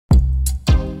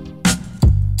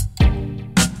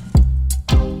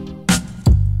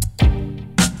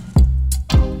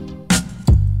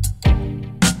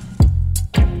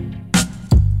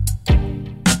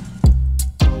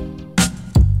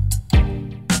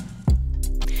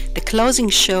The closing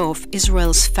show of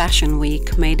Israel's Fashion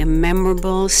Week made a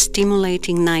memorable,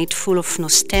 stimulating night full of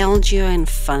nostalgia and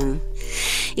fun.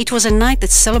 It was a night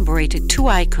that celebrated two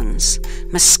icons,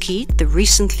 Maskit, the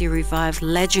recently revived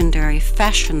legendary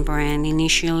fashion brand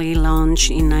initially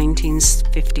launched in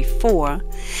 1954,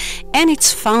 and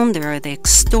its founder, the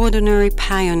extraordinary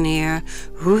pioneer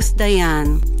Ruth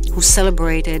Dayan, who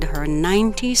celebrated her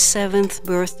 97th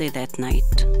birthday that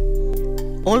night.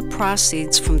 All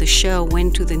proceeds from the show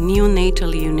went to the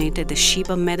neonatal unit at the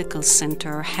Sheba Medical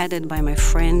Center, headed by my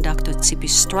friend Dr. Tzipi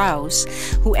Strauss,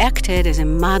 who acted as a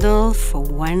model for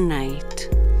one night.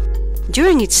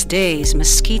 During its days,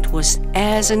 Maskit was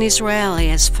as an Israeli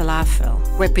as falafel,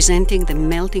 representing the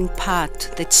melting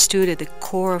pot that stood at the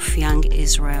core of young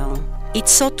Israel. It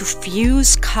sought to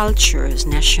fuse cultures,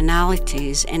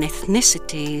 nationalities, and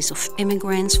ethnicities of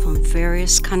immigrants from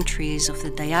various countries of the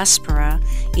diaspora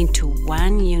into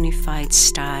one unified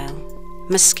style.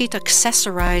 Maskit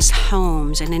accessorized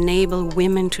homes and enabled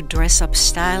women to dress up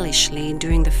stylishly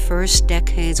during the first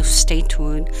decades of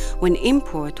statehood when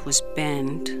import was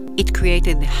banned. It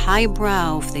created the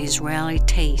highbrow of the Israeli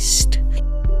taste.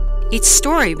 Its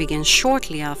story began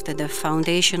shortly after the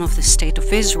foundation of the State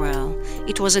of Israel.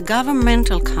 It was a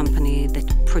governmental company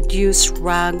that produced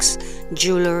rugs,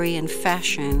 jewelry, and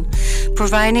fashion,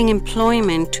 providing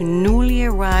employment to newly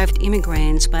arrived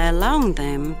immigrants by allowing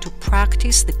them to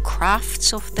practice the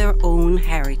crafts of their own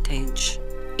heritage.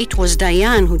 It was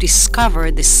Dayan who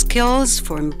discovered the skills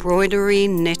for embroidery,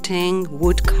 knitting,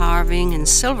 wood carving, and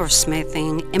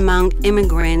silversmithing among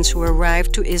immigrants who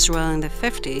arrived to Israel in the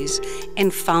 50s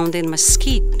and founded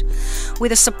Maskit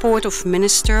with the support of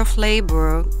Minister of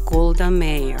Labor Golda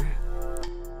Meir.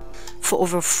 For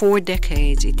over 4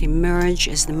 decades, it emerged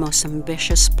as the most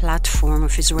ambitious platform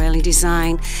of Israeli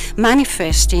design,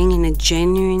 manifesting in a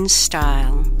genuine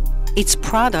style. Its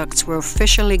products were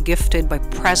officially gifted by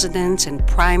presidents and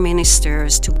prime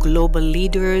ministers to global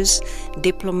leaders,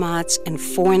 diplomats, and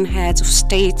foreign heads of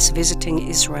states visiting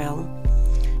Israel.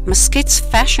 Maskit's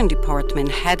fashion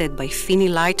department, headed by Fini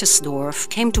Leitersdorf,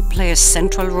 came to play a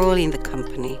central role in the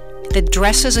company. The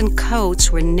dresses and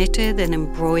coats were knitted and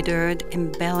embroidered,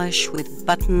 embellished with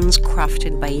buttons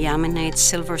crafted by Yemenite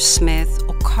silversmith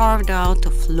or carved out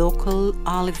of local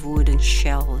olive wood and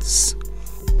shells.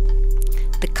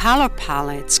 The color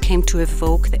palettes came to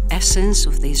evoke the essence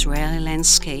of the Israeli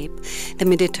landscape, the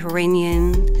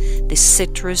Mediterranean, the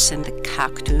citrus and the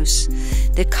cactus,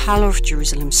 the color of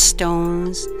Jerusalem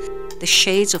stones, the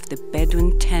shades of the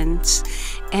Bedouin tents,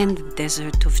 and the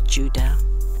desert of Judah.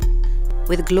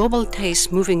 With global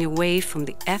taste moving away from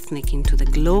the ethnic into the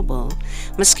global,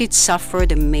 Maskit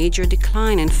suffered a major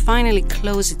decline and finally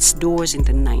closed its doors in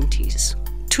the 90s.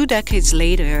 2 decades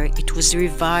later, it was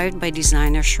revived by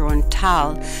designer Sharon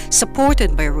Tal,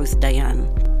 supported by Ruth Dayan.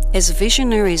 As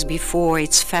visionary as before,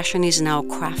 its fashion is now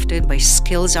crafted by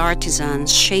skilled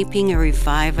artisans, shaping a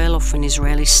revival of an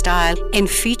Israeli style and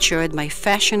featured by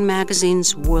fashion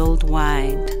magazines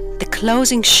worldwide. The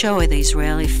closing show at the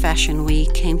Israeli Fashion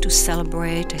Week came to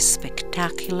celebrate a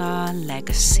spectacular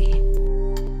legacy.